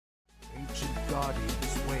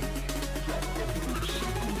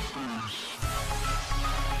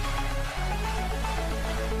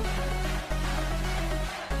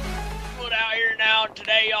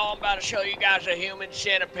today, y'all, I'm about to show you guys a human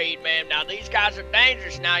centipede, man. Now, these guys are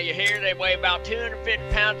dangerous. Now, you hear they weigh about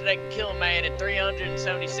 250 pounds and they can kill a man in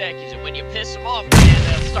 370 seconds. And when you piss them off, man,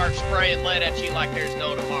 they'll start spraying lead at you like there's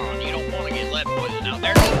no tomorrow. And you don't want to get lead poison. Now,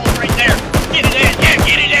 there's one right there. Get it in. Yeah,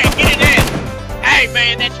 get it in. Get it in. Hey,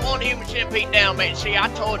 man, that's one human centipede down, man. See, I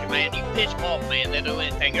told you, man, you piss them off, man, they'll do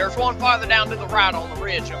anything. There's one farther down to the right on the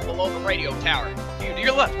ridge below the radio tower. You to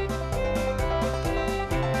your left.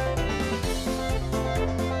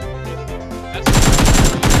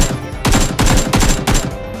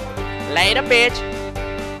 Later, bitch.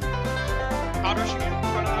 Auto shoot in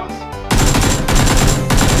front of the house.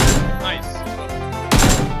 Nice.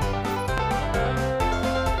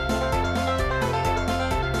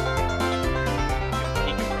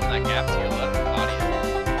 Peeking from that gap to your left body.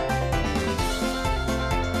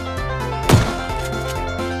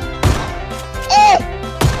 Oh!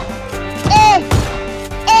 Oh!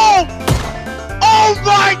 Oh! Oh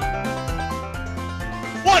my!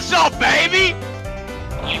 What's up, baby?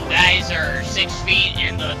 You guys are 6 feet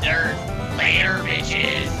in the dirt. Later,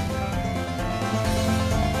 bitches.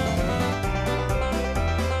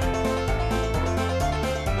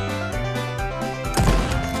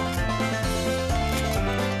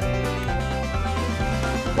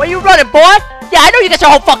 Where you running, boy? Yeah, I know you got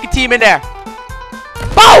your whole fucking team in there.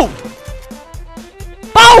 Boom!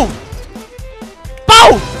 Boom!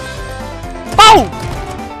 Boom! Boom!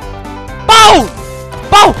 Boom!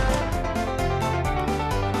 Boom!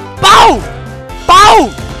 Boom! Boom!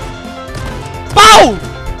 Boom!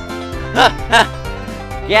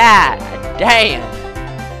 God damn.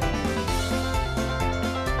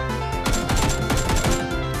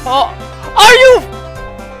 Oh, are you?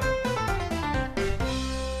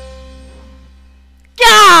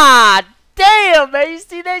 God damn, man. You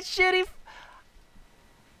see that shitty?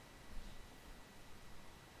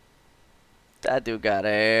 That dude got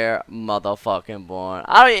air, motherfucking born.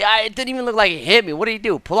 It didn't even look like he hit me. What did he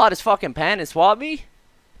do? Pull out his fucking pen and swat me?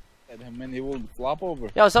 And then he will flop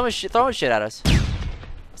over. Yo, someone's throwing shit at us.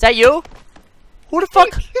 Is that you? Who the fuck?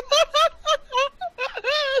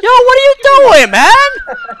 Yo, what are you doing, man?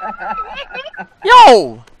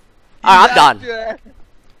 Yo! Alright, I'm done.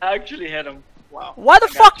 I actually hit him. Wow. Why the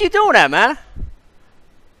fuck you doing that, man?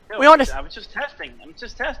 No, We on this. I was just testing. I'm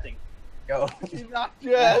just testing. Yo. Give me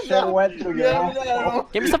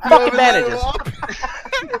some fucking bandages.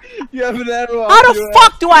 You have an arrow. How the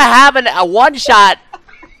fuck do I have a one-shot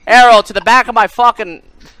arrow to the back of my fucking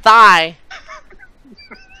thigh?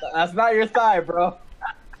 That's not your thigh, bro.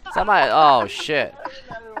 Is that my? Oh shit.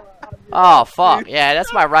 Oh fuck. Yeah,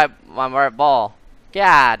 that's my right ball.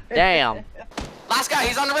 God damn. Last guy,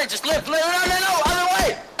 he's on the ridge. Just lift. No, other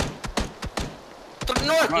way.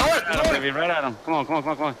 North. Baby, right at him. Come on.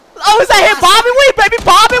 Oh, is that him? Bobbing weave, baby,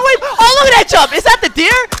 bobbing weave. Oh, look at that jump. Is that the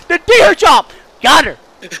deer? The deer jump. Got her.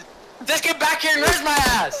 Just get back here and nurse my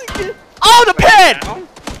ass. Oh, the pin.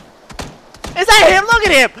 Is that him? Look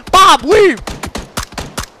at him. Bob weave.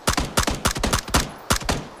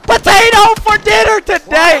 Potato for dinner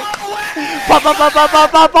today.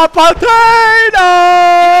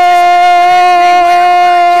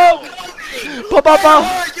 Potato.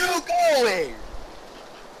 Where are you going?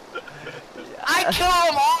 I kill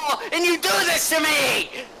them all, and you do this to me!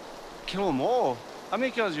 Kill them all? How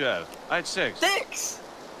many kills you have? I had 6. 6!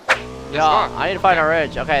 Yeah, I need to find a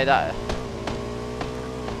ridge. Okay, that.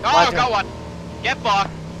 Oh, go on. Get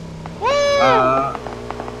fucked. Woo!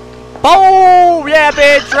 Boom! Yeah,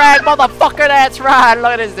 bitch, drag, motherfucker, that's right.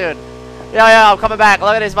 Look at this dude. Yo, I'm coming back.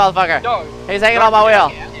 Look at this motherfucker. Yo, He's hanging on my wheel.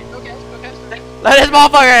 Okay. Look at this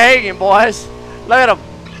motherfucker hanging, boys. Look at him.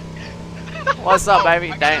 What's up,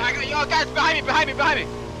 baby? Dang. I got, yo, guys, behind me.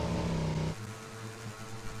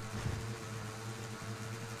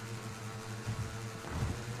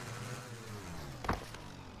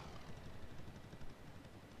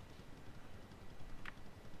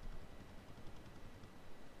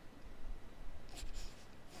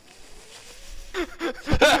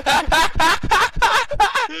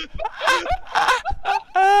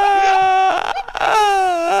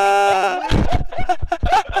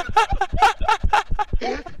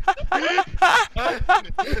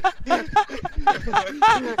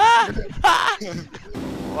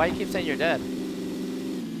 Why you keep saying you're dead?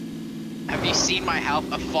 Have you seen my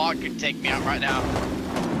health? A fog could take me out right now.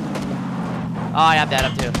 Oh, yeah, I'm dead.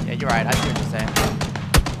 I'm too. Yeah, you're right. I see what you're saying.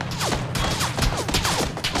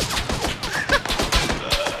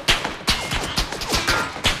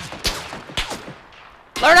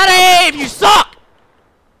 Learn how to aim, you suck!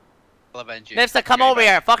 I'll avenge you. Nipsa, come over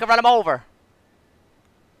here. Fucking run him over.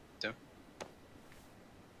 So.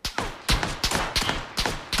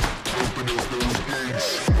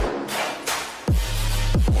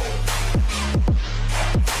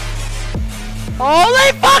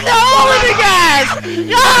 Holy fuck, they're all living gas!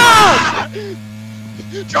 Yo!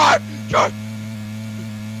 Drive! Drive!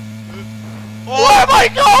 Where am I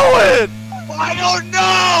going? I don't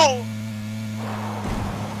know!